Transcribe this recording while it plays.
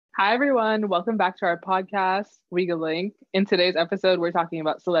Hi, everyone. Welcome back to our podcast, Weaga Link. In today's episode, we're talking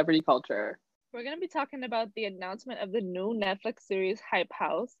about celebrity culture. We're going to be talking about the announcement of the new Netflix series Hype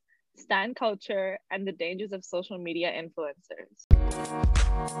House, stan culture, and the dangers of social media influencers.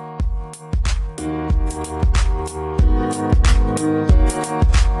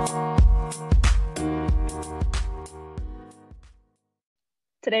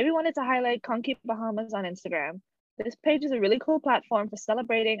 Today, we wanted to highlight Conky Bahamas on Instagram. This page is a really cool platform for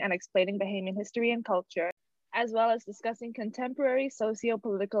celebrating and explaining Bahamian history and culture, as well as discussing contemporary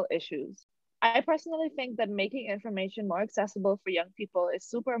socio-political issues. I personally think that making information more accessible for young people is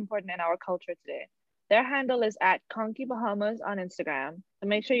super important in our culture today. Their handle is at Conky Bahamas on Instagram, so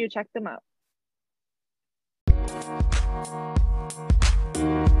make sure you check them out.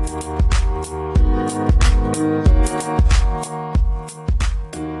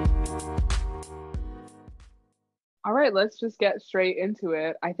 All right, let's just get straight into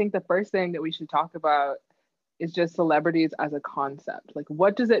it. I think the first thing that we should talk about is just celebrities as a concept. Like,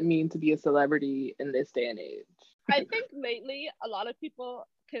 what does it mean to be a celebrity in this day and age? I think lately a lot of people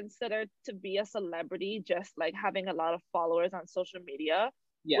consider to be a celebrity just like having a lot of followers on social media,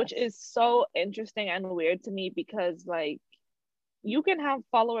 Yes. which is so interesting and weird to me because like you can have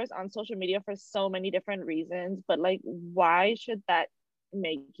followers on social media for so many different reasons, but like why should that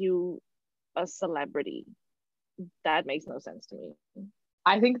make you a celebrity? That makes no sense to me.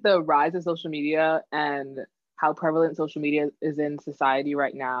 I think the rise of social media and how prevalent social media is in society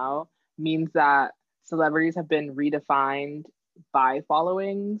right now means that celebrities have been redefined by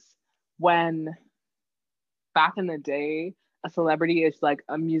followings. When back in the day, a celebrity is like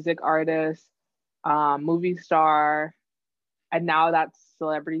a music artist, movie star, and now that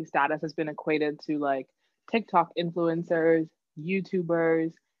celebrity status has been equated to like TikTok influencers,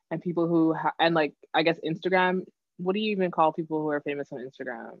 YouTubers, and people who and like I guess Instagram. What do you even call people who are famous on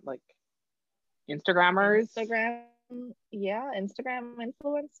Instagram? Like Instagrammers? Yeah, Instagram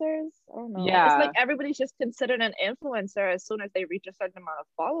influencers. I don't know. Yeah. It's like everybody's just considered an influencer as soon as they reach a certain amount of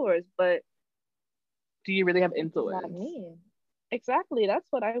followers, but do you really have influence? influence? What does that mean? Exactly. That's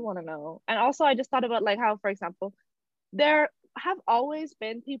what I want to know. And also I just thought about like how, for example, there have always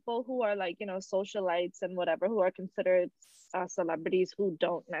been people who are like, socialites and whatever, who are considered celebrities who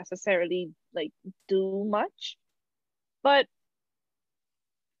don't necessarily like do much. But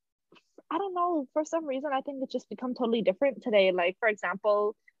I don't know, for some reason, I think it's just become totally different today. Like, for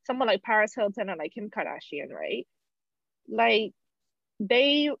example, someone like Paris Hilton or like Kim Kardashian, right? Like,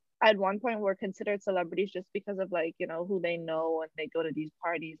 they at one point were considered celebrities just because of like, who they know and they go to these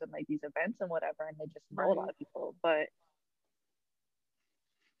parties and like these events and whatever, and they just know a lot of people. But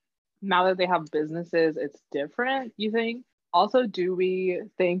now that they have businesses, it's different, you think? Also, do we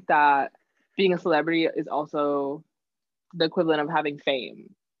think that being a celebrity is also the equivalent of having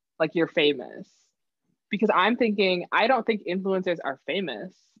fame? Like you're famous? Because I'm thinking, I don't think influencers are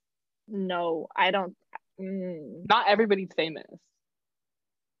famous. No, I don't. Not everybody's famous.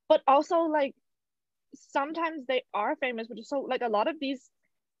 But also, like, sometimes they are famous, which is so, like, a lot of these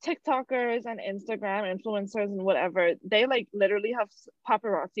TikTokers and Instagram influencers and whatever, they like literally have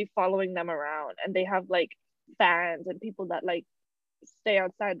paparazzi following them around, and they have like fans and people that like stay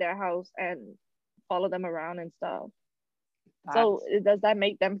outside their house and follow them around and stuff. So does that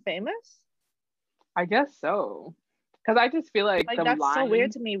make them famous? I guess so. Because I just feel like the that's line, so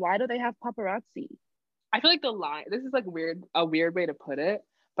weird to me. Why do they have paparazzi? I feel like the line, this is like a weird way to put it,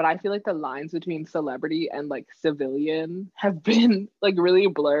 but I feel like the lines between celebrity and like civilian have been like really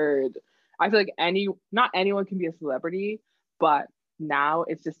blurred. I feel like not anyone can be a celebrity, but now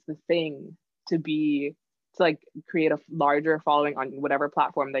it's just the thing to like create a larger following on whatever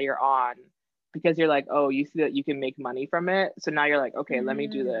platform that you're on, because you're like, oh, you see that you can make money from it. So now you're like, okay, let me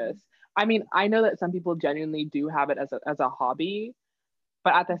do this. I mean, I know that some people genuinely do have it as a hobby,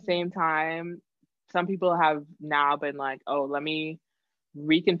 but at the same time, some people have now been like, oh, let me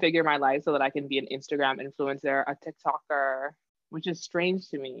reconfigure my life so that I can be an Instagram influencer, a TikToker, which is strange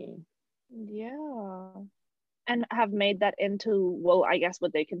to me. Yeah. And have made that into, well, I guess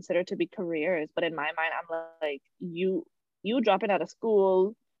what they consider to be careers. But in my mind, I'm like, you dropping out of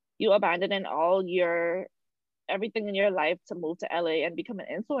school, you abandoning everything in your life to move to LA and become an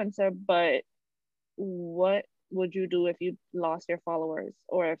influencer. But what would you do if you lost your followers,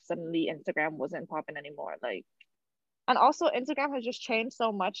 or if suddenly Instagram wasn't popping anymore? Like, and also Instagram has just changed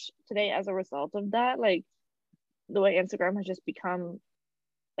so much today as a result of that. Like the way Instagram has just become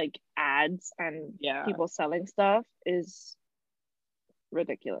like ads and people selling stuff is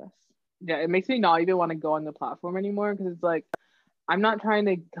ridiculous. Yeah, it makes me not even want to go on the platform anymore, because it's like, I'm not trying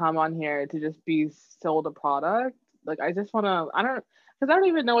to come on here to just be sold a product. Like, I just want to, I don't, because I don't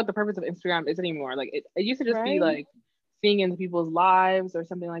even know what the purpose of Instagram is anymore. Like it used to just be Right? like seeing into people's lives or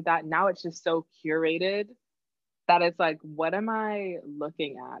something like that. Now it's just so curated that it's like, what am I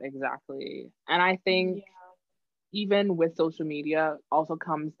looking at exactly? And I think Yeah. even with social media also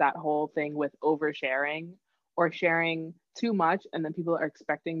comes that whole thing with oversharing or sharing too much, and then people are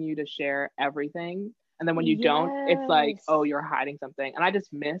expecting you to share everything. And then when you don't, it's like, oh, Yes. you're hiding something. And I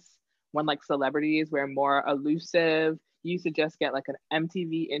just miss when like celebrities were more elusive. You used to just get like an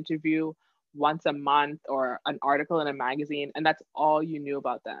MTV interview once a month or an article in a magazine, and that's all you knew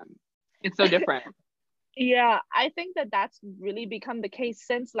about them. It's so different. Yeah, I think that that's really become the case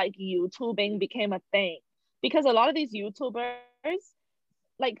since like YouTubing became a thing. Because a lot of these YouTubers,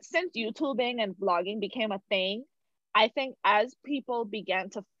 like since YouTubing and vlogging became a thing, I think as people began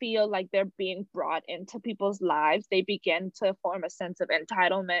to feel like they're being brought into people's lives, they begin to form a sense of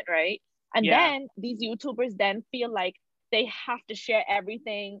entitlement, right? And Yeah. then these YouTubers then feel like they have to share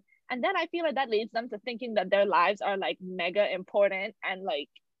everything. And then I feel like that leads them to thinking that their lives are like mega important and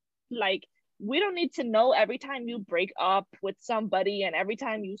like we don't need to know every time you break up with somebody and every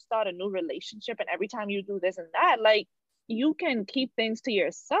time you start a new relationship and every time you do this and that. Like you can keep things to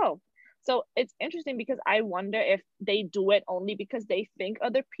yourself. So it's interesting because I wonder if they do it only because they think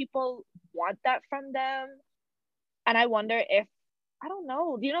other people want that from them. And I wonder if, I don't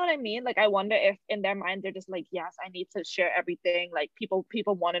know, do you know what I mean? Like I wonder if in their mind they're just like, yes, I need to share everything. Like people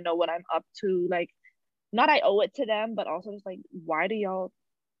want to know what I'm up to. Like not I owe it to them, but also just like, why do y'all?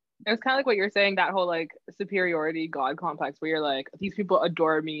 It was kind of like what you're saying, that whole like superiority God complex where you're like, these people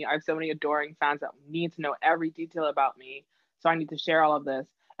adore me. I have so many adoring fans that need to know every detail about me. So I need to share all of this.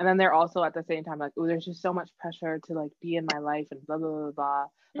 And then they're also at the same time like, oh, there's just so much pressure to like be in my life and blah, blah, blah, blah.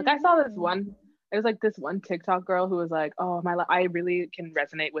 Like I saw this Mm-hmm. one, it was like this one TikTok girl who was like, oh, I really can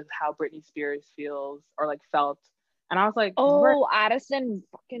resonate with how Britney Spears feels or like felt. And I was like, Oh, Addison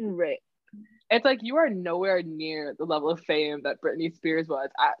fucking Rick. it's like you are nowhere near the level of fame that Britney Spears was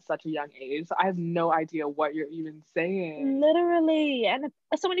at such a young age. So I have no idea what you're even saying. Literally. And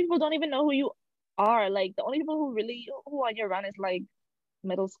so many people don't even know who you are. Like the only people who really who on your run is like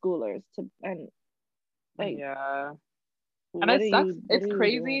middle schoolers to and like Yeah. And what it are sucks. you what It's are you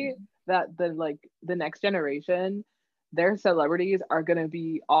crazy doing? that the next generation, their celebrities are gonna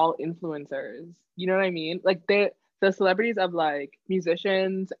be all influencers. You know what I mean? Like the celebrities of like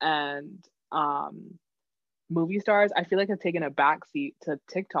musicians and movie stars, I feel like have taken a backseat to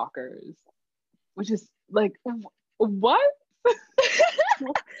TikTokers, which is like what?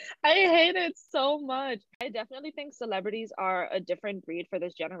 I hate it so much. I definitely think celebrities are a different breed for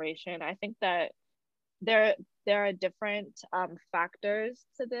this generation. I think that there there are different factors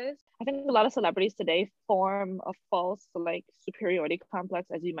to this. I think a lot of celebrities today form a false like superiority complex,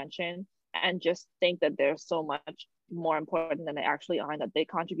 as you mentioned, and just think that they're so much more important than they actually are, and that they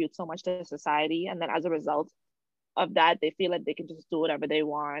contribute so much to society. And then as a result of that, they feel like they can just do whatever they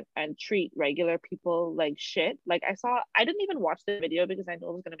want and treat regular people like shit. Like I didn't even watch the video because I knew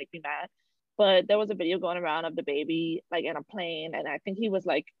it was gonna make me mad. But there was a video going around of the baby like in a plane, and I think he was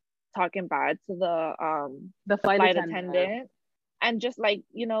like talking bad to The the flight flight attendant. attendant and just like,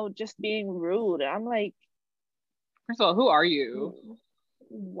 just being rude. I'm like, First of all, who are you?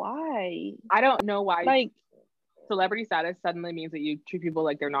 why? I don't know why Like, celebrity status suddenly means that you treat people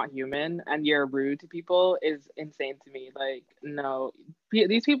like they're not human and you're rude to people is insane to me. Like, no,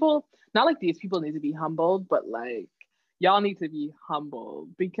 these people, not like these people need to be humbled, but like y'all need to be humbled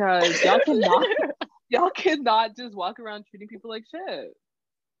because y'all cannot just walk around treating people like shit.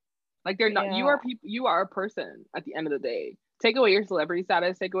 Like they're not. You are yeah, people. You are a person at the end of the day. Take away your celebrity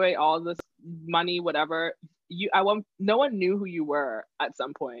status. Take away all this money, whatever. I won't. No one knew who you were at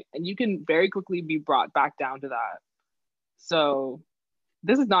some point, and you can very quickly be brought back down to that. So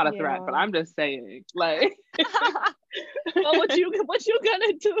this is not a threat, but yeah. I'm just saying, like, Well, what you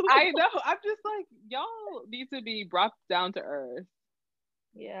gonna do? I know. I'm just like, y'all need to be brought down to earth.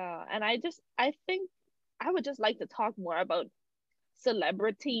 Yeah, and I think I would just like to talk more about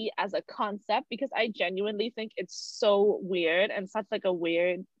celebrity as a concept because I genuinely think it's so weird and such like a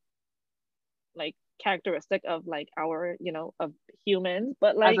weird like characteristic of like our, of humans.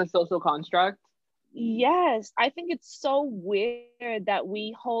 But As like, a social construct. yes, I think it's so weird that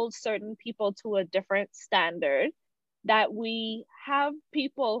we hold certain people to a different standard, that we have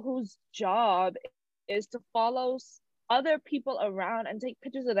people whose job is to follow other people around and take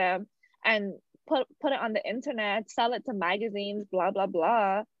pictures of them and put it on the internet, sell it to magazines, blah blah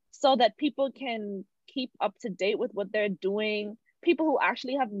blah, so that people can keep up to date with what they're doing. People who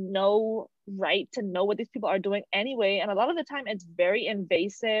actually have no right to know what these people are doing anyway. And a lot of the time it's very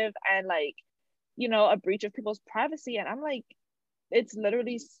invasive and like, a breach of people's privacy. And I'm like, it's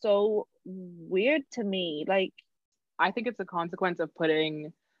literally so weird to me. Like, I think it's a consequence of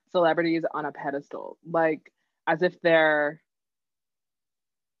putting celebrities on a pedestal, like as if they're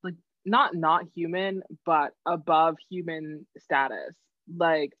like not human, but above human status.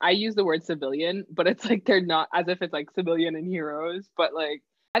 Like I use the word civilian, but it's like they're not, as if it's like civilian and heroes, but like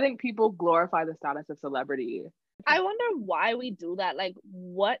I think people glorify the status of celebrity. I wonder why we do that. Like,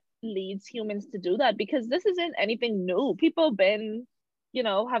 what leads humans to do that? Because this isn't anything new. People been,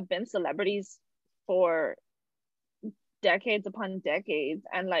 have been celebrities for decades upon decades.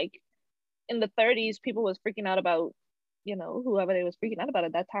 And like in the 30s, people was freaking out about, whoever they was freaking out about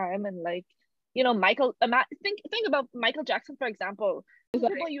at that time. And like, Michael, think about Michael Jackson, for example.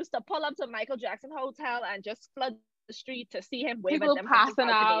 People used to pull up to Michael Jackson Hotel and just flood the street to see him wave People at them from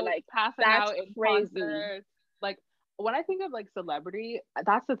the balcony. Like, passing that's out in crazy. concerts. Like when I think of like celebrity,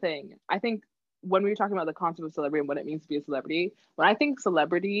 that's the thing. I think when we were talking about the concept of celebrity and what it means to be a celebrity, when I think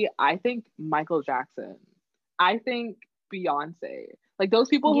celebrity, I think Michael Jackson. I think Beyonce. Like those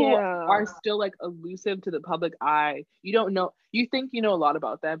people who are still like elusive to the public eye. You don't know, you think you know a lot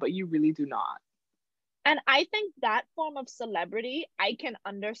about them, but you really do not. And I think that form of celebrity I can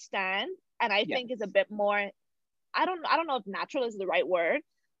understand, and I think is a bit more, I don't know if natural is the right word,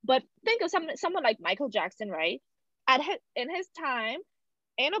 but think of someone like Michael Jackson, right? In his time,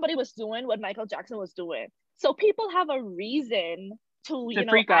 ain't nobody was doing what Michael Jackson was doing. So people have a reason to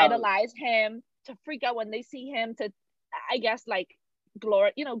idolize him, to freak out when they see him, to, I guess, like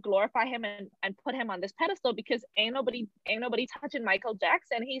glorify him and put him on this pedestal, because ain't nobody touching Michael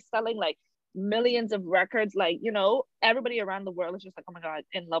Jackson. He's selling like millions of records. Like, everybody around the world is just like, oh my God,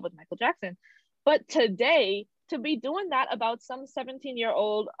 in love with Michael Jackson. But today, to be doing that about some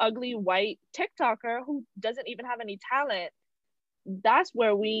 17-year-old ugly white TikToker who doesn't even have any talent, that's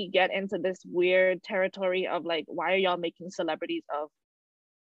where we get into this weird territory of like, why are y'all making celebrities of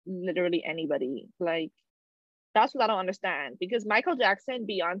literally anybody? Like, that's what I don't understand. Because Michael Jackson,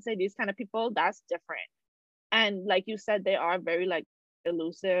 Beyonce, these kind of people, that's different. And like you said, they are very like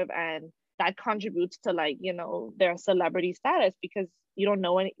elusive, and that contributes to like, their celebrity status, because you don't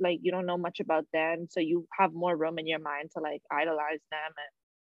know much about them, so you have more room in your mind to like idolize them and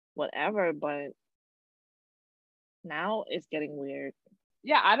whatever. But now it's getting weird.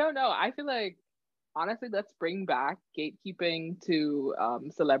 Yeah, I don't know. I feel like honestly, let's bring back gatekeeping to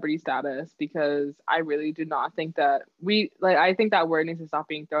celebrity status, because I really do not think that I think that word needs to stop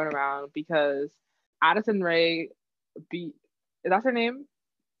being thrown around, because Addison Rae, is that her name?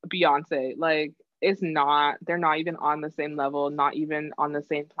 Beyonce, like they're not even on the same level, not even on the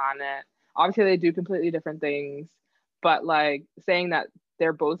same planet. Obviously they do completely different things, but like saying that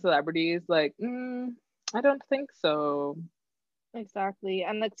they're both celebrities, like I don't think so. Exactly.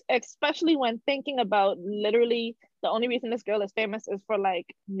 And it's especially when thinking about literally the only reason this girl is famous is for like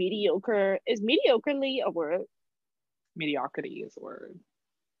mediocre. Is mediocrely a word? Mediocrity is a word.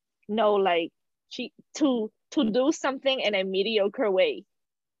 No, like to do something in a mediocre way.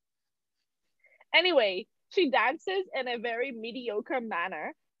 Anyway, she dances in a very mediocre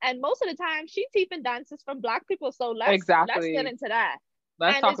manner. And most of the time she's even dances from Black people. So let's get into that.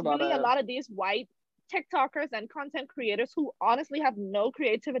 Let's and talk it's about really it. A lot of these white TikTokers and content creators who honestly have no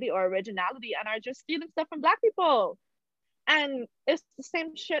creativity or originality and are just stealing stuff from Black people. And it's the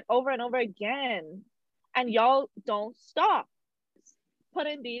same shit over and over again. And y'all don't stop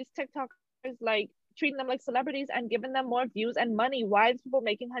putting these TikTokers, like treating them like celebrities and giving them more views and money. Why is people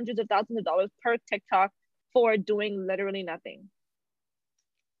making hundreds of thousands of dollars per TikTok for doing literally nothing?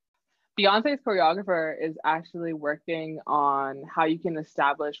 Beyonce's choreographer is actually working on how you can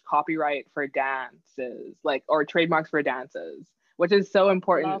establish copyright for dances, like, or trademarks for dances, which is so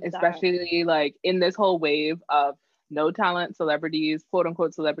important, especially like in this whole wave of no talent celebrities, quote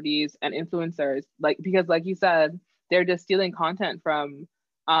unquote celebrities, and influencers. Like, because like you said, they're just stealing content from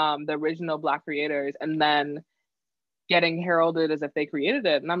the original Black creators and then getting heralded as if they created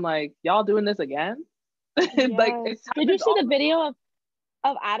it. And I'm like, y'all doing this again? Yes. Like, did you see the video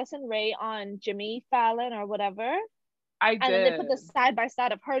of Addison Rae on Jimmy Fallon or whatever? I did. And then they put the side by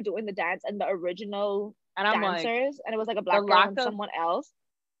side of her doing the dance and the original dancers, and it was like a Black girl and someone else.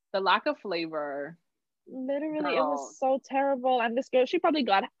 The lack of flavor. Literally, it was so terrible. And this girl, she probably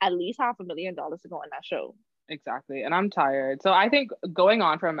got at least $500,000 to go on that show. Exactly. And I'm tired. So I think going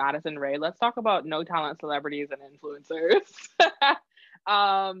on from Addison Rae, let's talk about no talent celebrities and influencers.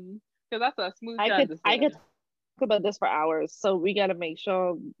 Because that's a smooth transition. I could talk about this for hours. So we got to make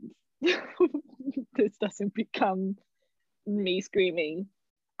sure this doesn't become me screaming.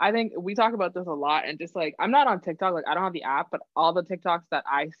 I think we talk about this a lot, and just like, I'm not on TikTok, like I don't have the app, but all the TikToks that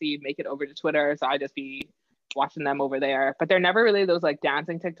I see make it over to Twitter. So I just be watching them over there. But they're never really those like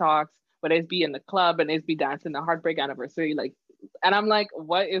dancing TikToks where they'd be in the club and they'd be dancing the heartbreak anniversary. Like, and I'm like,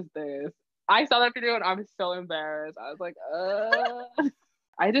 what is this? I saw that video and I'm so embarrassed. I was like,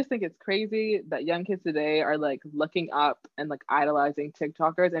 I just think it's crazy that young kids today are like looking up and like idolizing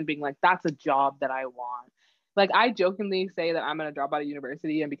TikTokers and being like, that's a job that I want. Like, I jokingly say that I'm gonna drop out of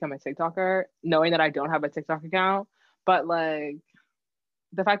university and become a TikToker, knowing that I don't have a TikTok account. But like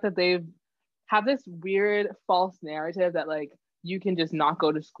the fact that they've have this weird false narrative that like you can just not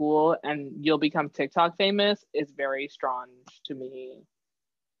go to school and you'll become TikTok famous is very strange to me.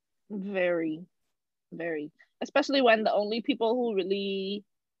 Very, very. Especially when the only people who really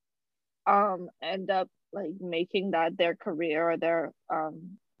end up like making that their career or their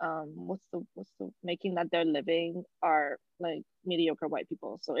what's the making that their living are like mediocre white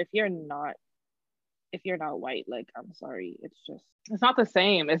people. So if you're not white, like I'm sorry, it's not the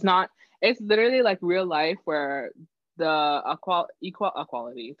same. It's literally like real life where the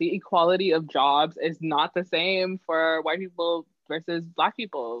equality of jobs is not the same for white people versus Black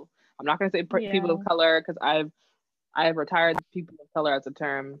people. I'm not going to say people of color because I've retired people of color as a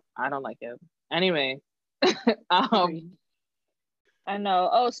term. I don't like it. Anyway, I know.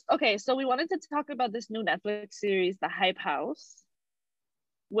 Oh, okay. So we wanted to talk about this new Netflix series, The Hype House,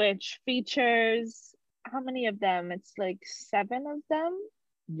 which features how many of them? It's like 7 of them.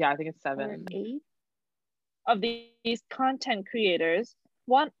 Yeah, I think it's 7. Or 8 of these content creators.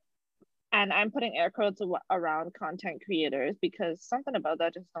 One, and I'm putting air quotes around content creators because something about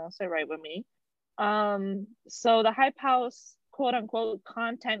that just don't sit right with me. So the Hype House quote unquote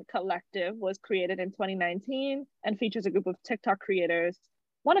content collective was created in 2019 and features a group of TikTok creators,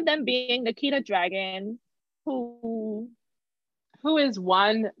 one of them being Nikita Dragun, who is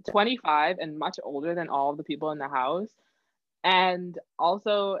 125 and much older than all of the people in the house, and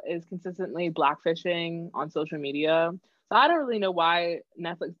also is consistently blackfishing on social media. So I don't really know why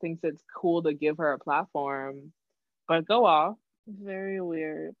Netflix thinks it's cool to give her a platform, but go off. Very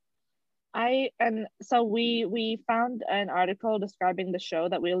weird. So we found an article describing the show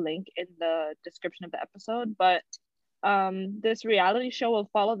that we'll link in the description of the episode, but this reality show will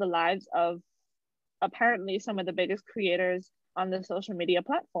follow the lives of apparently some of the biggest creators on the social media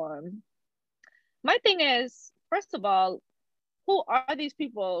platform. My thing is, first of all, who are these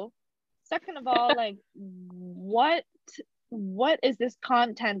people? Second of all, like what is this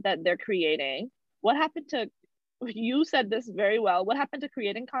content that they're creating? What happened to, you said this very well, what happened to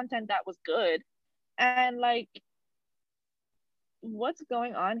creating content that was good? And like, what's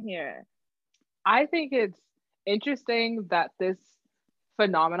going on here? I think it's interesting that this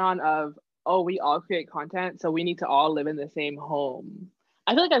phenomenon of, oh, we all create content, so we need to all live in the same home.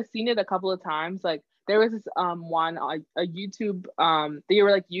 I feel like I've seen it a couple of times. Like there was this one a YouTube they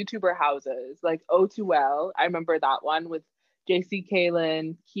were like YouTuber houses, like O2L. I remember that one with JC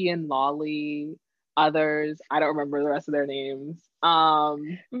Kalen, Kian Lawley, others. I don't remember the rest of their names.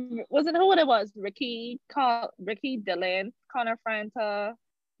 Wasn't who it was? Ricky Dillon, Connor Franta.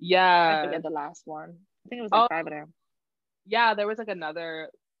 Yeah. I forget the last one. I think it was like 5 of them. Yeah, there was like another.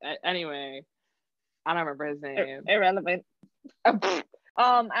 Anyway, I don't remember his name. Irrelevant.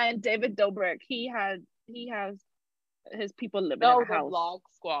 And David Dobrik, he has his people living in a house. The Vlog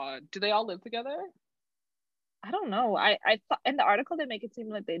Squad. Do they all live together? I don't know. I thought in the article they make it seem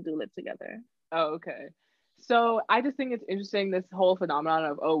like they do live together. Oh, okay. So I just think it's interesting, this whole phenomenon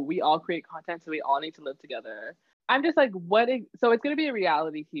of, oh, we all create content, so we all need to live together. I'm just like, so it's going to be a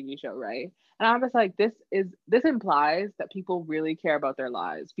reality TV show, right? And I'm just like, this implies that people really care about their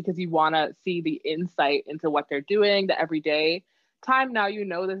lives because you want to see the insight into what they're doing, the everyday time. Now, you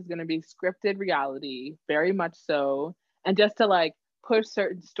know, this is going to be scripted reality, very much so. And just to like push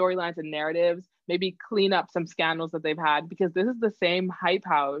certain storylines and narratives, maybe clean up some scandals that they've had, because this is the same Hype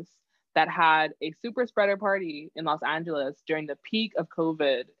House that had a super spreader party in Los Angeles during the peak of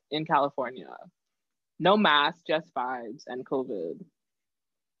COVID in California. No mask, just vibes and COVID.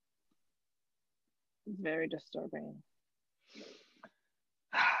 Very disturbing.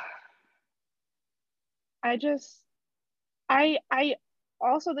 I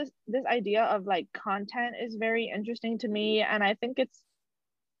also this idea of like content is very interesting to me, and I think it's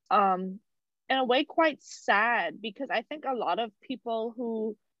in a way quite sad because I think a lot of people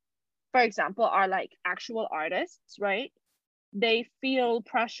who, for example, are like actual artists, right? They feel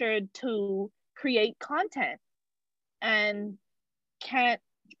pressured to create content and can't,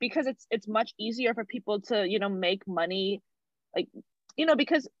 because it's much easier for people to, you know, make money, like, you know,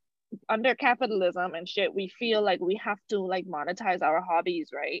 because under capitalism and shit, we feel like we have to like monetize our hobbies,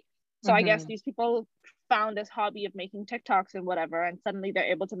 right? So I guess these people found this hobby of making TikToks and whatever, and suddenly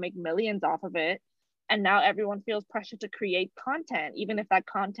they're able to make millions off of it. And now everyone feels pressure to create content, even if that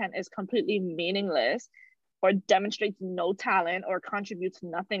content is completely meaningless or demonstrates no talent or contributes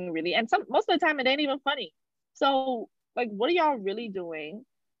nothing really. And most of the time it ain't even funny. So like, what are y'all really doing?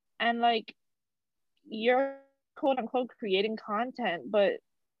 And like, you're quote unquote creating content, but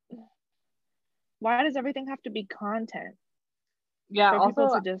why does everything have to be content Yeah, for people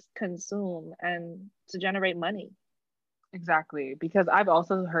also to just consume and to generate money? exactly, because I've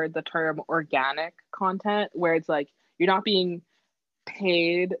also heard the term organic content where it's like you're not being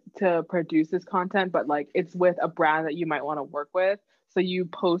paid to produce this content, but like it's with a brand that you might want to work with. So you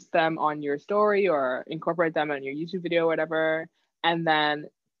post them on your story or incorporate them on your YouTube video or whatever, and then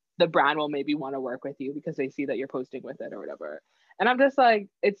the brand will maybe want to work with you because they see that you're posting with it or whatever. And I'm just like,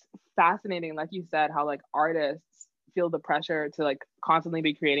 it's fascinating, like you said, how like artists feel the pressure to like constantly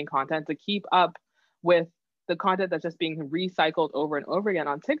be creating content to keep up with the content that's just being recycled over and over again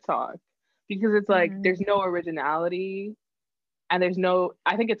on TikTok. Because it's like Mm-hmm. there's no originality and there's no,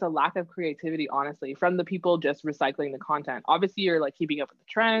 I think it's a lack of creativity, honestly, from the people just recycling the content. Obviously you're like keeping up with the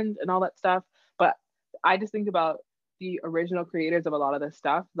trend and all that stuff, but I just think about the original creators of a lot of this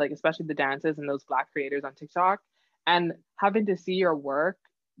stuff, like especially the dances and those Black creators on TikTok, and having to see your work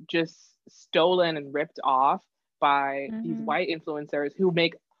just stolen and ripped off by these Mm-hmm. white influencers who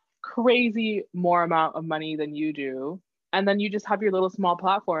make crazy more amount of money than you do, and then you just have your little small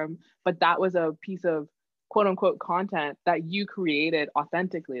platform, but that was a piece of quote unquote content that you created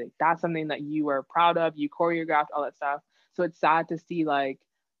authentically. Like that's something that you were proud of, you choreographed, all that stuff. So it's sad to see like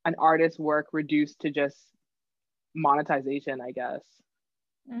an artist's work reduced to just monetization, I guess.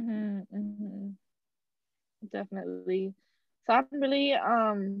 Mm-hmm. Mm-hmm. Definitely. So I'm really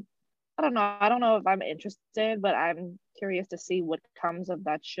I don't know. I don't know if I'm interested, but I'm curious to see what comes of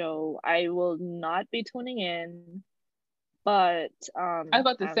that show. I will not be tuning in, but I was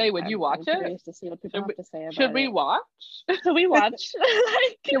about to I'm say, would you watch it? curious to see what people Should have we to say should about we it. watch? Should we watch?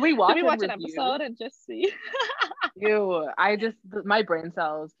 Like, Should we should watch we and watch an review? episode and just see? Ew, I just my brain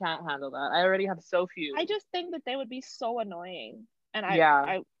cells can't handle that. I already have so I few. just think that they would be so annoying, and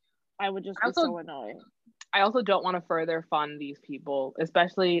Yeah. I would just I be also so annoying. I also don't want to further fund these people,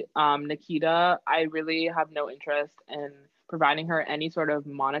 especially Nikita. I really have no interest in providing her any sort of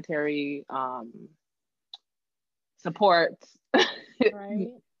monetary support.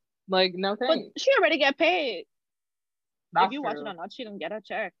 Right? Like, no But thanks. she already get paid. If That's you watch it true. or not, she didn't get a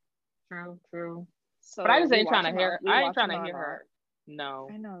check. True, true. But I So just we ain't trying to watching or hear. we I ain't trying watching to or hear not. her. No.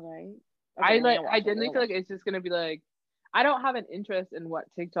 I know, right? Okay, I we like. ain't I watching. We genuinely ain't feel like watching. it's just gonna be like. I don't have an interest in what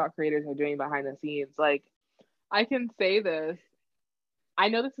TikTok creators are doing behind the scenes. Like, I can say this. I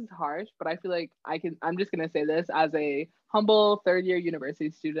know this is harsh, but I feel like I can. I'm just gonna say this as a humble third-year university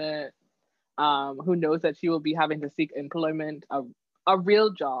student, who knows that she will be having to seek employment, a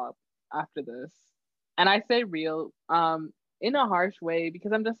real job after this. And I say real, in a harsh way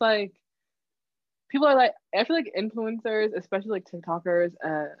because I'm just like, people are like, I feel like influencers, especially like TikTokers,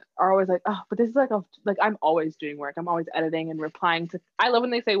 are always like, oh, but this is like like I'm always doing work. I'm always editing and replying to. I love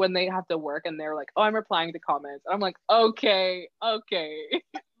when they say when they have to work and they're like, oh, I'm replying to comments. And I'm like, okay, okay,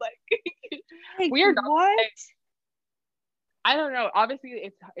 like Like we are not. what? I don't know. Obviously,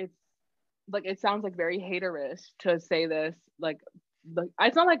 it's like it sounds like very haterish to say this. Like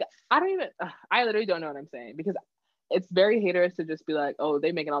it's not like I don't even. I literally don't know what I'm saying because it's very haters to just be like, oh,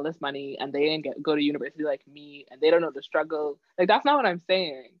 they making all this money and they didn't go to university like me and they don't know the struggle. Like that's not what I'm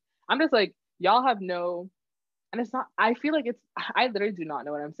saying. I'm just like, y'all have no, and it's not. I feel like it's. I literally do not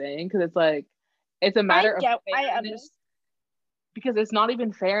know what I'm saying because it's like, it's a matter of I fairness understand. because it's not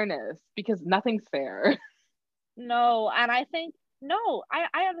even fairness because nothing's fair. No, and I think no,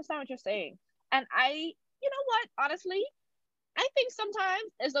 I understand what you're saying. And you know what? Honestly, I think sometimes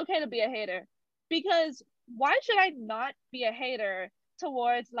it's okay to be a hater because why should I not be a hater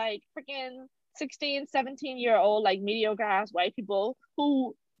towards like freaking 16, 17-year-old like mediocre ass white people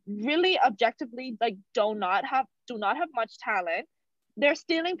who really objectively like do not have much talent. They're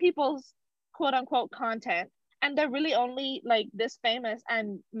stealing people's quote unquote content and they're really only like this famous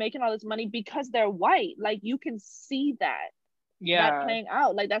and making all this money because they're white. Like you can see that Yeah, playing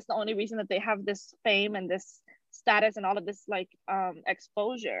out. Like that's the only reason that they have this fame and this status and all of this like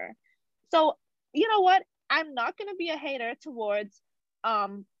exposure. So you know what? I'm not gonna be a hater towards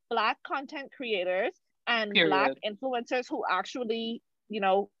black content creators and black period. influencers who actually,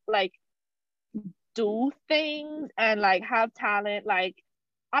 like do things and like have talent. Like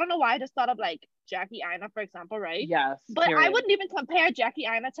I don't know why I just thought of like Jackie Aina, for example, right? Yes, But I period. wouldn't even compare Jackie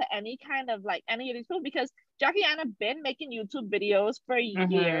Aina to any kind of like any of these people because Jackie Aina been making YouTube videos for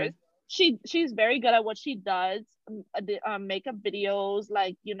Mm-hmm. years. she's very good at what she does. Makeup videos,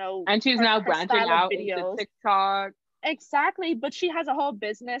 like, you know, And she's now her branching style of out into videos. TikTok. Exactly, but she has a whole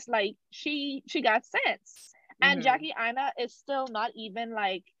business. Like, she got sense. And Mm-hmm. Jackie Aina is still not even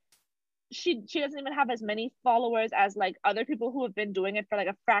like, she doesn't even have as many followers as like other people who have been doing it for like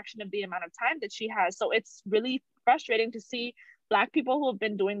a fraction of the amount of time that she has. So it's really frustrating to see Black people who have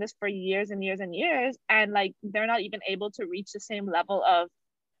been doing this for years and years and years, and like they're not even able to reach the same level of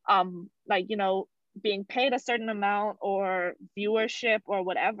like, you know, being paid a certain amount or viewership or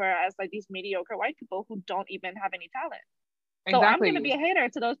whatever as like these mediocre white people who don't even have any talent. So I'm gonna be Exactly. a hater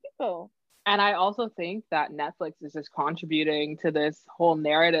to those people. And I also think that Netflix is just contributing to this whole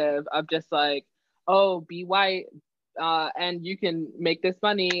narrative of just like, oh, be white, and you can make this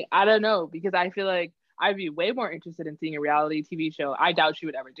money. I don't know, because I feel like I'd be way more interested in seeing a reality TV show. I doubt she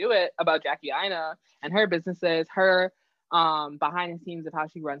would ever do it, about Jackie Aina and her businesses, her behind the scenes of how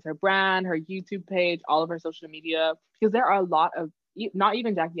she runs her brand, her YouTube page, all of her social media, because there are a lot of, not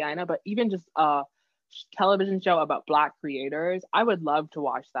even Jackie Aina, but even just television show about Black creators. I would love to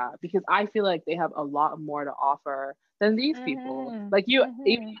watch that because I feel like they have a lot more to offer than these people. Mm-hmm. Like you,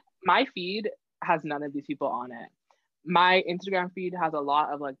 even Mm-hmm. my feed has none of these people on it. My Instagram feed has a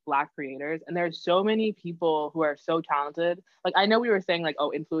lot of like Black creators, and there's so many people who are so talented. Like I know we were saying like,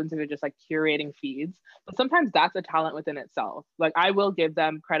 oh, influencers are just like curating feeds, but sometimes that's a talent within itself. Like I will give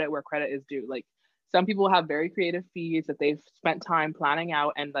them credit where credit is due. Like some people have very creative feeds that they've spent time planning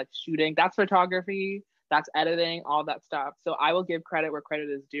out and like shooting. That's photography, that's editing, all that stuff. So I will give credit where credit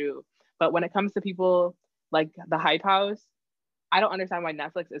is due. But when it comes to people like the Hype House, I don't understand why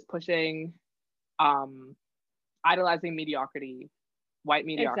Netflix is pushing um idolizing mediocrity, white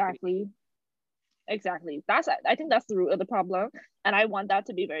mediocrity. Exactly. Exactly. I think that's the root of the problem. And I want that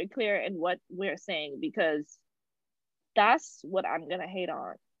to be very clear in what we're saying, because that's what I'm gonna hate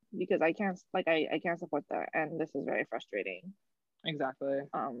on, because I can't, like, I can't support that. And this is very frustrating. Exactly.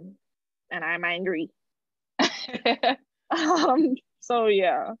 Um and I'm angry. The So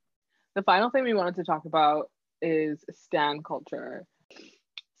yeah. final thing we wanted to talk about is stan culture.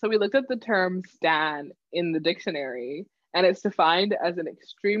 So we looked at the term stan in the dictionary, and it's defined as an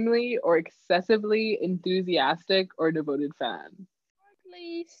extremely or excessively enthusiastic or devoted fan.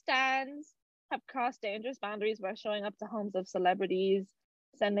 Currently, stands have crossed dangerous boundaries by showing up to homes of celebrities,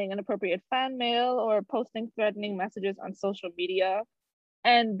 sending inappropriate fan mail, or posting threatening messages on social media.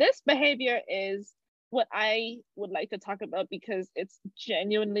 And this behavior is what I would like to talk about because it's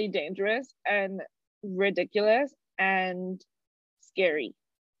genuinely dangerous and ridiculous and scary.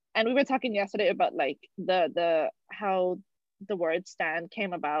 And we were talking yesterday about like the how the word "stan"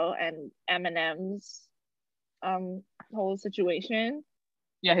 came about and Eminem's um whole situation.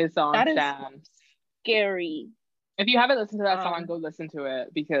 Yeah, his song That is Stan. scary. If you haven't listened to that song, Um, go listen to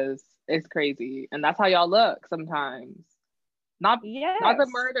it because it's crazy. And that's how y'all look sometimes. Not not the yes.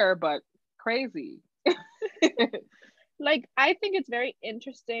 murder, but crazy. Like, I think it's very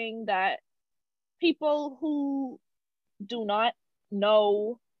interesting that people who do not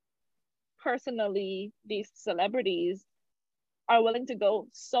know personally these celebrities are willing to go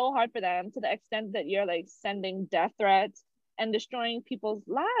so hard for them, to the extent that you're like sending death threats and destroying people's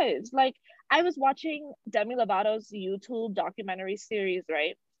lives. Like, I was watching Demi Lovato's YouTube documentary series,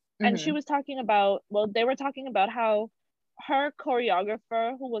 right? And she Hmm. was talking about, well, they were talking about how her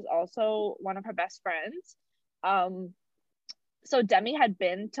choreographer, who was also one of her best friends, um, so Demi had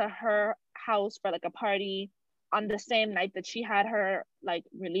been to her house for like a party on the same night that she had her like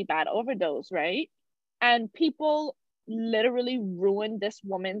really bad overdose, right? And people literally ruined this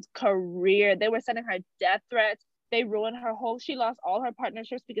woman's career. They were sending her death threats. They ruined her whole, she lost all her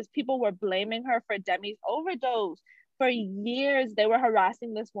partnerships because people were blaming her for Demi's overdose. For years, they were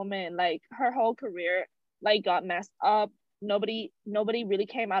harassing this woman. Like, her whole career like got messed up. Nobody really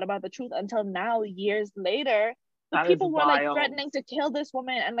came out about the truth until now, years later. But That is people were like wild. threatening to kill this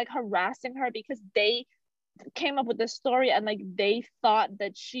woman and like harassing her because they came up with this story and like they thought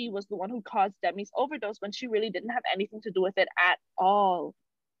that she was the one who caused Demi's overdose when she really didn't have anything to do with it at all.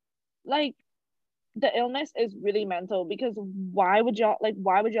 Like, the illness is really mental, because why would y'all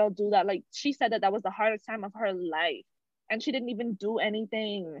do that? Like, she said that that was the hardest time of her life and she didn't even do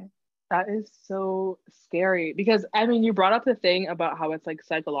anything. That is so scary because I mean, you brought up the thing about how it's like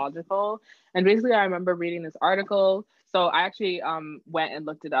psychological, and basically, I remember reading this article. So I actually went and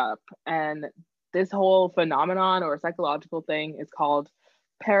looked it up, and this whole phenomenon or psychological thing is called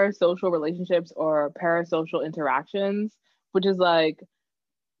parasocial relationships or parasocial interactions, which is like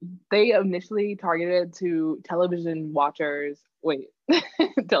they initially targeted to television watchers. Wait,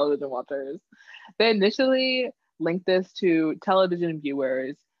 television watchers. They initially linked this to television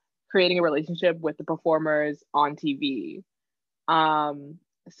viewers creating a relationship with the performers on TV.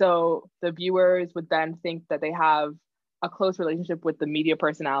 So the viewers would then think that they have a close relationship with the media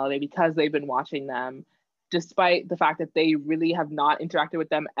personality because they've been watching them, despite the fact that they really have not interacted with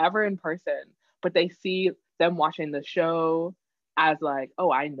them ever in person, but they see them watching the show as like,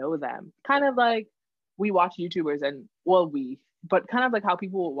 oh, I know them. Kind of like we watch YouTubers and, well, but kind of like how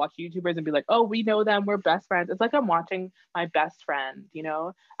people will watch YouTubers and be like, oh, we know them, we're best friends. It's like I'm watching my best friend, you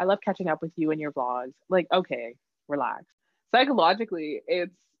know? I love catching up with you in your vlogs. Like, okay, relax. Psychologically,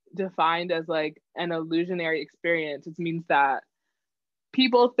 it's defined as like an illusionary experience. It means that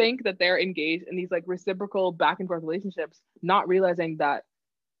people think that they're engaged in these like reciprocal back and forth relationships, not realizing that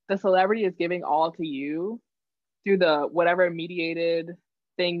the celebrity is giving all to you through the whatever mediated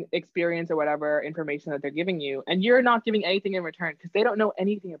thing, experience, or whatever information that they're giving you. And you're not giving anything in return because they don't know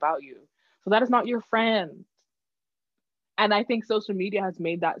anything about you. So that is not your friend. And I think social media has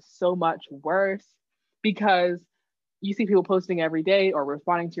made that so much worse because you see people posting every day or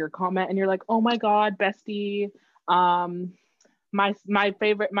responding to your comment and you're like, oh my God, bestie, my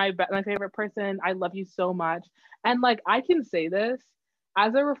favorite person, I love you so much. And like I can say this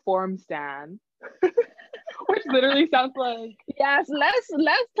as a Reform stan, which literally sounds like, yes, let's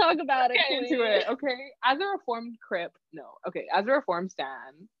talk about it. Get into it, okay? As a Reformed Crip, no, okay, as a Reform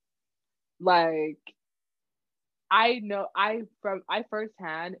stan, like I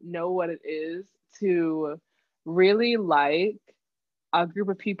firsthand know what it is to really like a group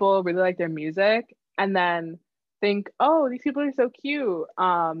of people, really like their music, and then think, oh, these people are so cute.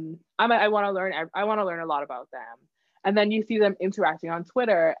 I want to learn. I want to learn a lot about them. And then you see them interacting on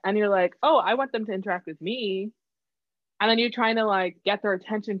Twitter, and you're like, oh, I want them to interact with me. And then you're trying to like get their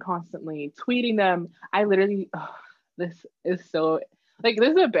attention constantly, tweeting them. I literally, this is so like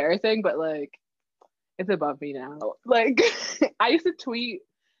this is embarrassing, but like it's above me now. Like I used to tweet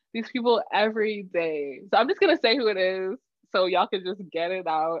these people every day. So I'm just gonna say who it is so y'all can just get it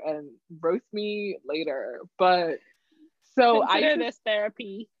out and roast me later. But so consider this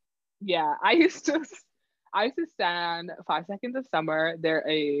therapy. Yeah, I used to stand 5 Seconds of Summer. They're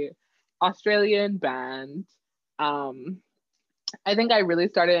a Australian band. I think I really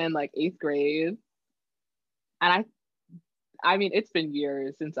started in like 8th grade. And I mean, it's been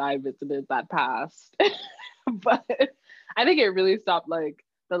years since I visited that past. But I think it really stopped like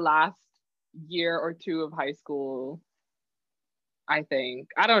the last year or two of high school. I think.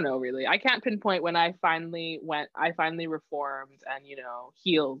 I don't know really. I can't pinpoint when I finally reformed and, you know,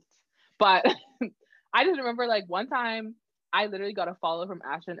 healed. But I just remember like one time I literally got a follow from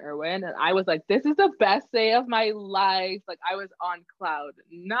Ashton Irwin and I was like, this is the best day of my life. Like I was on cloud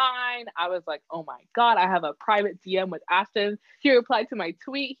 9. I was like, oh my God, I have a private DM with Ashton. He replied to my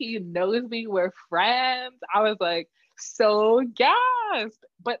tweet. He knows me. We're friends. I was like so gassed.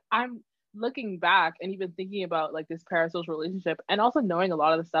 But I'm looking back and even thinking about like this parasocial relationship and also knowing a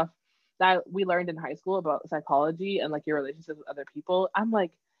lot of the stuff that we learned in high school about psychology and like your relationships with other people. I'm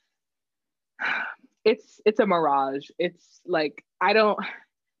like, it's a mirage. It's like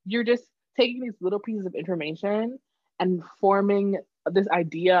you're just taking these little pieces of information and forming this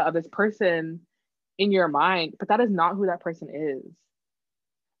idea of this person in your mind, but that is not who that person is.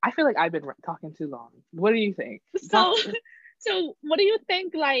 I feel like I've been talking too long. What do you think? So what do you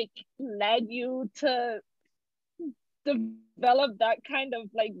think like led you to develop that kind of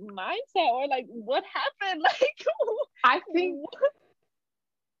like mindset, or like what happened? Like I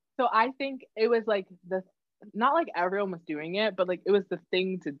think it was like not like everyone was doing it, but like it was the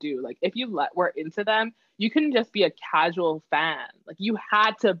thing to do. Like if you were into them, you couldn't just be a casual fan. Like you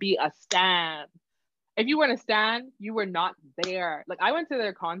had to be a stan. If you weren't a stan, you were not there. Like I went to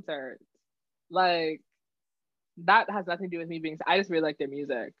their concerts. Like that has nothing to do with me being. I just really like their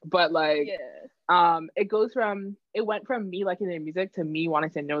music. But like, it went from me liking their music to me wanting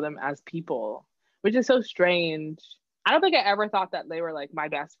to know them as people, which is so strange. I don't think I ever thought that they were like my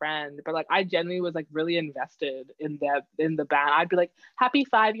best friend, but like I genuinely was like really invested in the band. I'd be like, happy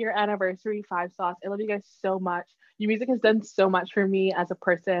 5-year anniversary, 5SOS. I love you guys so much. Your music has done so much for me as a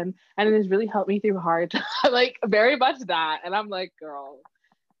person, and it has really helped me through hard times. Like very much that. And I'm like, girl.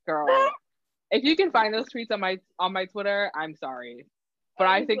 If you can find those tweets on my Twitter, I'm sorry. But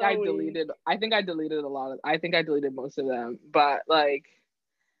I think I deleted a lot of I think I deleted most of them. But like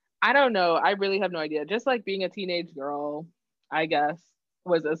I don't know. I really have no idea. Just like being a teenage girl, I guess,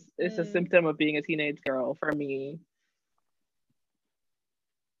 it's a symptom of being a teenage girl for me.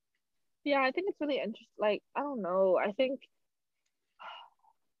 Yeah, I think it's really interesting. Like, I don't know. I think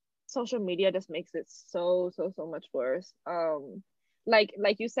social media just makes it so much worse.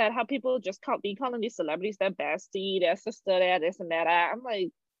 Like you said, how people just be calling these celebrities their bestie, their sister, their this and that. I'm like,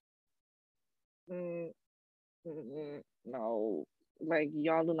 mm, no, like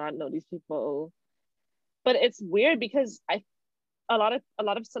y'all do not know these people. But it's weird because a lot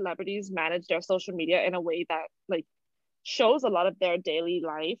of celebrities manage their social media in a way that like shows a lot of their daily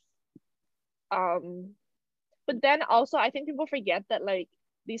life. Um, but then also I think people forget that like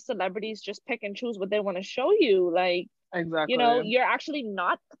these celebrities just pick and choose what they want to show you. Like, Exactly. you're actually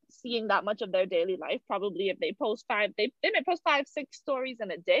not seeing that much of their daily life. Probably if they post five, they may post five, six stories in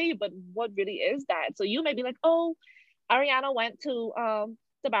a day, but what really is that? So you may be like, oh, Ariana went to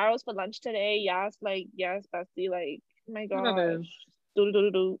Barrows for lunch today. Yes, like yes, bestie, like oh my Who that is? gosh. Do do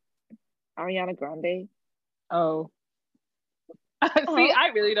do do. Ariana Grande. Oh. See, Uh-huh. I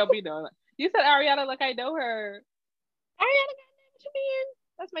really don't be knowing that. You said Ariana like I know her. Ariana Grande, what you mean?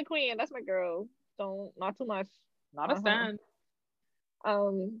 That's my queen. That's my girl. Don't not too much. Not a Uh-huh. stan.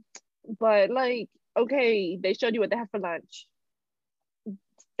 Um, but like, okay, they showed you what they have for lunch.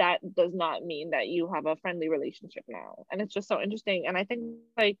 That does not mean that you have a friendly relationship now. And it's just so interesting. And I think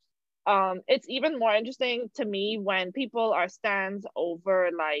like it's even more interesting to me when people are stands over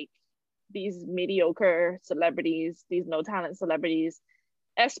like these mediocre celebrities, these no talent celebrities,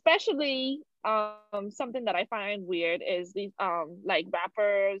 especially something that I find weird is these like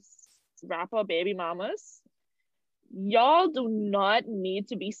rapper baby mamas. Y'all do not need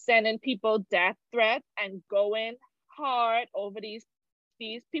to be sending people death threats and going hard over these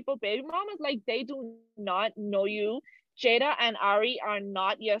people baby mamas. Like they do not know you. Jada and Ari are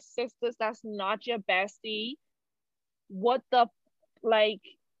not your sisters. That's not your bestie. What the, like,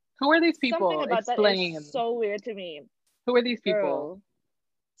 Who are these something people? about that is Explain. so weird to me, Who are these people? girl.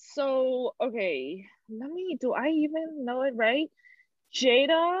 So okay, do I even know it right?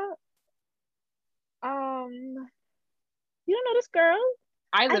 Jada, you don't know this girl?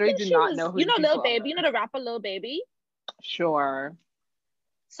 I I literally think do she not was, know who these Lil people Baby, are. the rapper Lil Baby. Sure.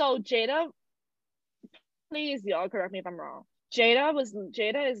 So Jada, please y'all correct me if I'm wrong. Jada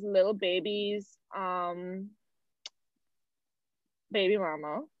is Lil Baby's baby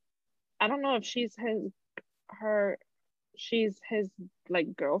mama. I don't know if her she's his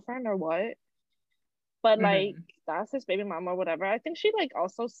like girlfriend or what, but like Hmm. that's his baby mama or whatever. I think she like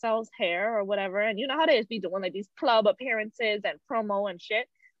also sells hair or whatever, and you know how they be doing like these club appearances and promo and shit.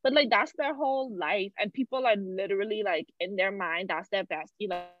 But like that's their whole life, and people are literally like in their mind that's their bestie,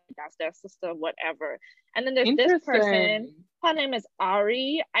 like that's their sister, whatever. And then there's this person. Interesting. Her name is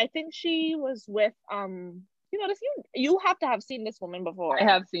Ari. I think she was with you know this you have to have seen this woman I before.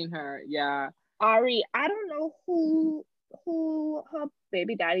 have seen her. Yeah. Ari. I don't know who her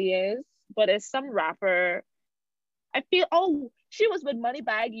baby daddy is, but it's some rapper. I feel, oh, she was with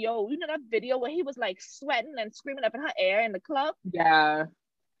Moneybag Yo. You know that video where he was like sweating and screaming up in her air in the club? Yeah.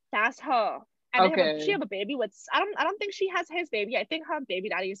 That's her. And she Okay. have a baby with, I don't think she has his baby. I think her baby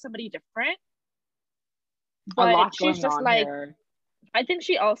daddy is somebody different. A But lot she's going just on like, here. I think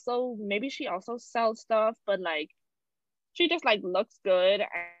she also sells stuff, but like she just like looks good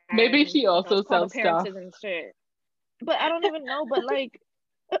Maybe and she also club sells stuff. appearances and shit. But I don't even know. But like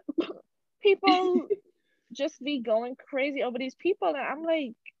people just be going crazy over these people, and I'm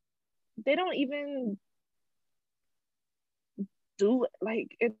like, they don't even do,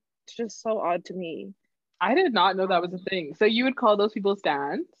 like, it's just so odd to me. I did not know that was a Um, thing. So you would call those people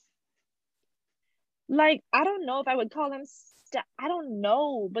stans? like I don't know if I would call them I don't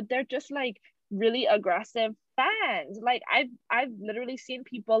know, but they're just like really aggressive fans. Like I've literally seen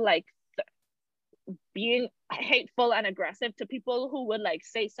people like being hateful and aggressive to people who would like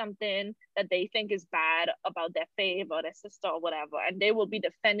say something that they think is bad about their fave or their sister or whatever, and they will be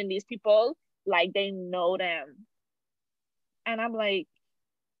defending these people like they know them. And I'm like,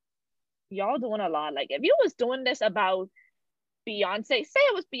 y'all doing a lot. Like if you was doing this about Beyonce, say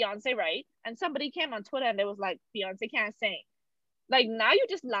it was Beyonce, right? And somebody came on Twitter and they was like, Beyonce can't sing. Like now you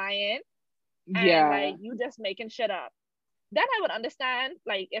just lying and Yeah. like you just making shit up. Then I would understand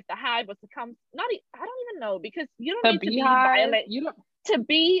like if the hive was to come, not I don't even know, because you don't The need to be Beehive, violent you don't. to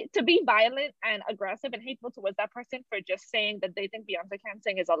be violent and aggressive and hateful towards that person for just saying that they think Beyonce can't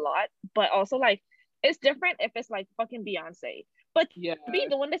sing is a lot. But also like it's different if it's like fucking Beyonce. But Yeah. to be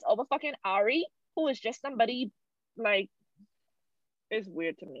doing this over fucking Ari, who is just somebody like, is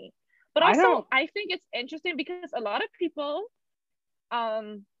weird to me. But I also don't. I think it's interesting because a lot of people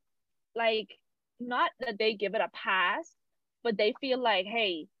um like, not that they give it a pass, but they feel like,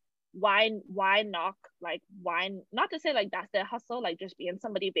 hey, why knock, like why not, to say like that's their hustle, like just being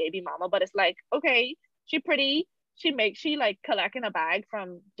somebody baby mama, but it's like, okay, she pretty, she like collecting a bag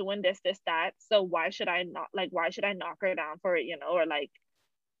from doing this that, so why should I knock her down for it, or like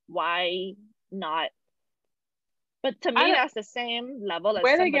why not But to I me, don't, that's the same level as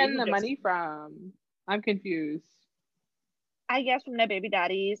where are they somebody getting who the just, money from? I'm confused. I guess, from their baby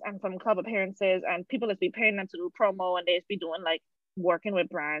daddies and from club appearances, and people just be paying them to do promo, and they just be doing like working with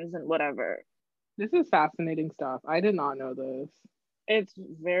brands and whatever. This is fascinating stuff. I did not know this. It's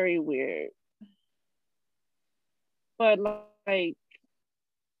very weird. But like,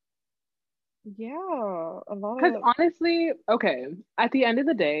 yeah, a lot Because of honestly, okay, at the end of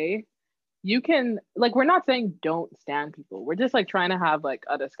the day, you can like we're not saying don't stand people. We're just like trying to have like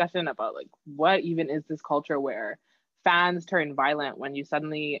a discussion about like what even is this culture where fans turn violent when you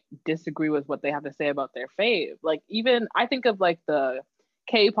suddenly disagree with what they have to say about their fave. Like even I think of like the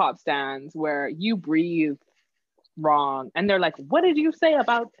K-pop stands where you breathe wrong and they're like, "What did you say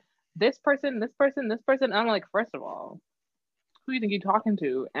about this person, this person, this person?" And I'm like, "First of all, who do you think you're talking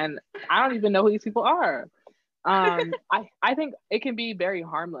to?" And I don't even know who these people are. I think it can be very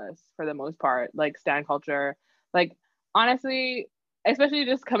harmless for the most part, like stan culture. Like honestly, especially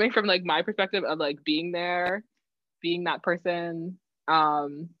just coming from like my perspective of like being there, being that person.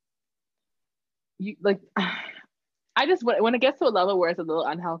 You like I just when it gets to a level where it's a little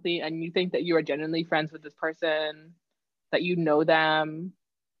unhealthy and you think that you are genuinely friends with this person, that you know them,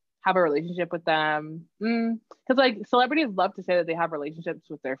 have a relationship with them. Because like celebrities love to say that they have relationships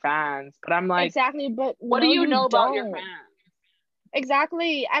with their fans, but I'm like, exactly, but what do no, you you know about your don't. fans?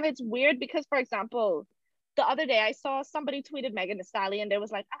 Exactly. And it's weird because, for example, the other day I saw somebody tweeted Megan Thee Stallion. They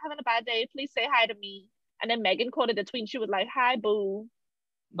was like, "I'm having a bad day. Please say hi to me." And then Megan quoted the tweet. She was like, "Hi, boo."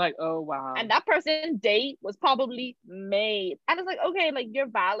 Like, oh wow. And that person's date was probably made. And it's like, okay, like you're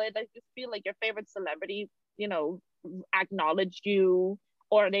valid. I just feel like your favorite celebrity, you know, acknowledged you,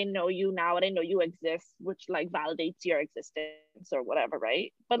 or they know you now, or they know you exist, which like validates your existence or whatever,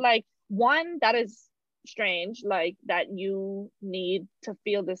 right? But like one that is strange, like that you need to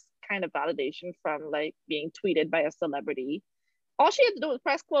feel this kind of validation from like being tweeted by a celebrity. All she had to do was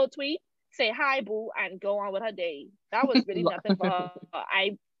press quote tweet, say hi boo, and go on with her day. That was really nothing for her.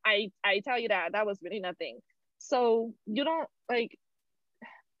 I tell you that was really nothing. So you don't like,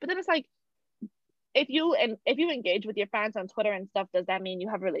 but then it's like if you engage with your fans on Twitter and stuff, does that mean you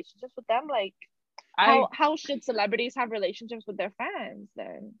have relationships with them? Like I how should celebrities have relationships with their fans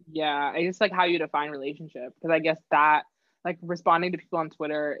then? yeah, I just like how you define relationship because I guess that like responding to people on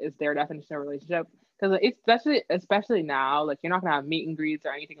Twitter is their definition of relationship because it's especially now like you're not gonna have meet and greets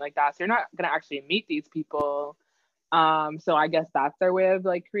or anything like that, so you're not gonna actually meet these people. So I guess that's their way of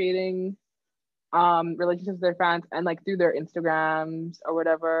like creating relationships with their fans and like through their Instagrams or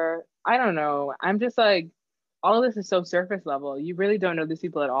whatever. I don't know. I'm just like all of this is so surface level. You really don't know these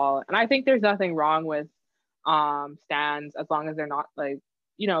people at all. And I think there's nothing wrong with stands as long as they're not like,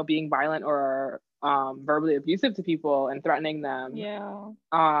 you know, being violent or verbally abusive to people and threatening them. Yeah.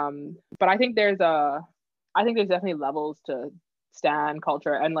 But I think there's definitely levels to stan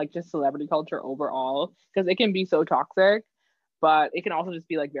culture and like just celebrity culture overall because it can be so toxic, but it can also just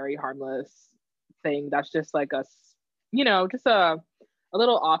be like very harmless thing that's just like you know, just a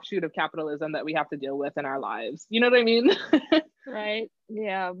little offshoot of capitalism that we have to deal with in our lives. You know what I mean? Right.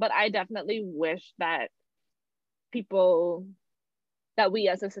 Yeah. But I definitely wish that people that we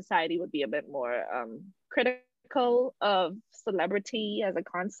as a society would be a bit more critical of celebrity as a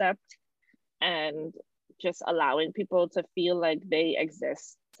concept and just allowing people to feel like they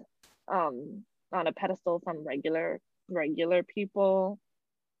exist on a pedestal from regular people,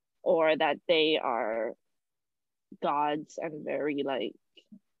 or that they are gods and very like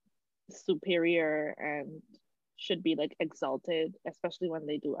superior and should be like exalted, especially when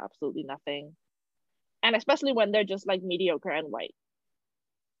they do absolutely nothing, and especially when they're just like mediocre and white.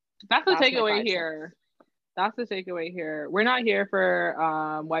 That's the That's my takeaway 5 cents. here. That's the takeaway here. We're not here for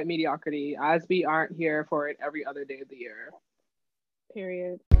white mediocrity, as we aren't here for it every other day of the year.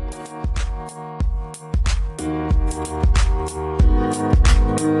 Period.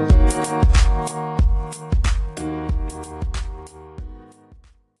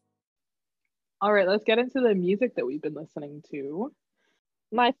 All right, let's get into the music that we've been listening to.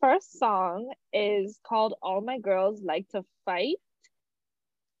 My first song is called All My Girls Like to Fight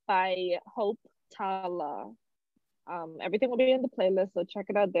by Hope Tala. Everything will be in the playlist, so check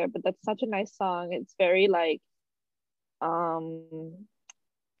it out there. But that's such a nice song. It's very like, um,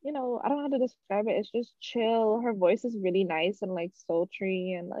 I don't know how to describe it. It's just chill. Her voice is really nice and like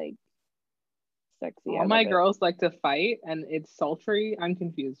sultry and like sexy. All I my love it. girls like to fight, and it's sultry. I'm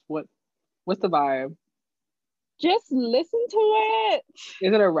confused. What's the vibe? Just listen to it.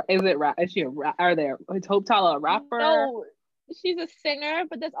 Is it rap? Is she a rap? Are there? Is Hope Tala a rapper? No, she's a singer,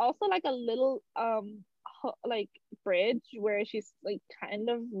 but there's also like a little like bridge where she's like kind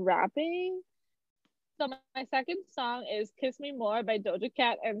of rapping. So my second song is "Kiss Me More" by Doja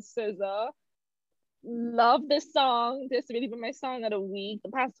Cat and SZA. Love this song. This has really been my song of the week.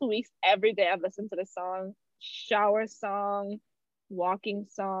 The past 2 weeks, every day I've listened to this song. Shower song, walking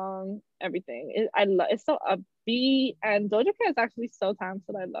song, everything. I love. It's so upbeat, and Doja Cat is actually so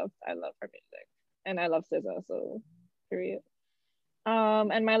talented. I love her music, and I love SZA. So, period.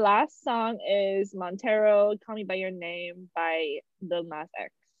 And my last song is Montero, "Call Me by Your Name" by Lil Nas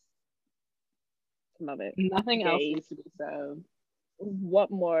X. Love it. Nothing else Gay. needs to be said.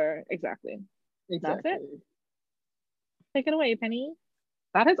 What more exactly? Exactly. That's it. Take it away, Penny.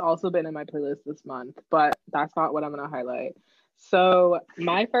 That has also been in my playlist this month, but that's not what I'm gonna highlight. So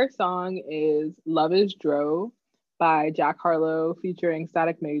my first song is "Love Is Dro" by Jack Harlow featuring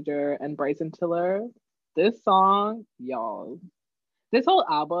Static Major and Bryson Tiller. This song, y'all, this whole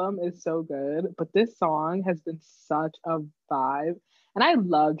album is so good, but this song has been such a vibe. And I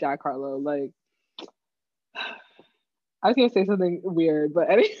love Jack Harlow. Like, I was gonna say something weird, but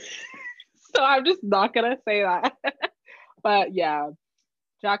anyway, so I'm just not gonna say that. But yeah,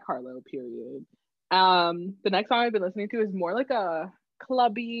 Jack Harlow, period. The next song I've been listening to is more like a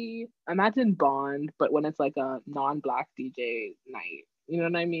clubby, imagine Bond, but when it's like a non-black DJ night. You know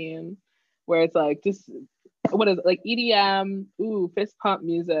what I mean? Where it's like just what is it, like EDM, ooh, fist pump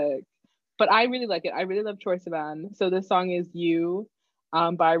music. But I really like it. I really love Troye Sivan. So this song is "You"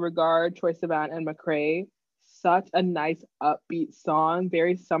 by Regard, Troye Sivan, and McCrae. Such a nice upbeat song,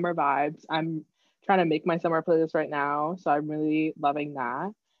 very summer vibes. I'm trying to make my summer playlist right now, so I'm really loving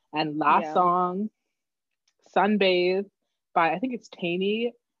that. And last song, "Sunbathe" by I think it's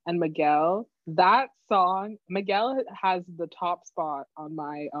Taney and Miguel. That song, Miguel has the top spot on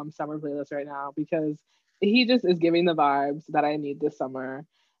my summer playlist right now because he just is giving the vibes that I need this summer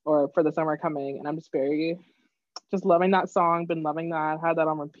or for the summer coming. And I'm just just loving that song, been loving that, had that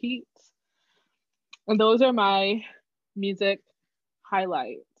on repeat. And those are my music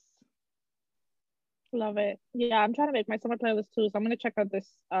highlights. Love it. Yeah, I'm trying to make my summer playlist too, so I'm gonna check out this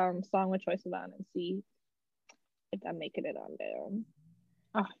song with Troye Sivan and see if I'm making it on there.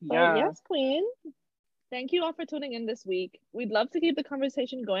 Oh, But yeah. yes, Queen. Thank you all for tuning in this week. We'd love to keep the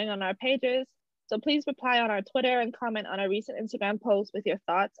conversation going on our pages, so please reply on our Twitter and comment on our recent Instagram post with your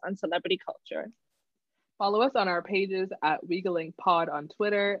thoughts on celebrity culture. Follow us on our pages at Weegalink Pod on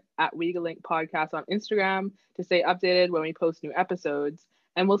Twitter, at Weegalink Podcast on Instagram to stay updated when we post new episodes.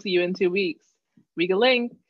 And we'll see you in 2 weeks. Weegalink!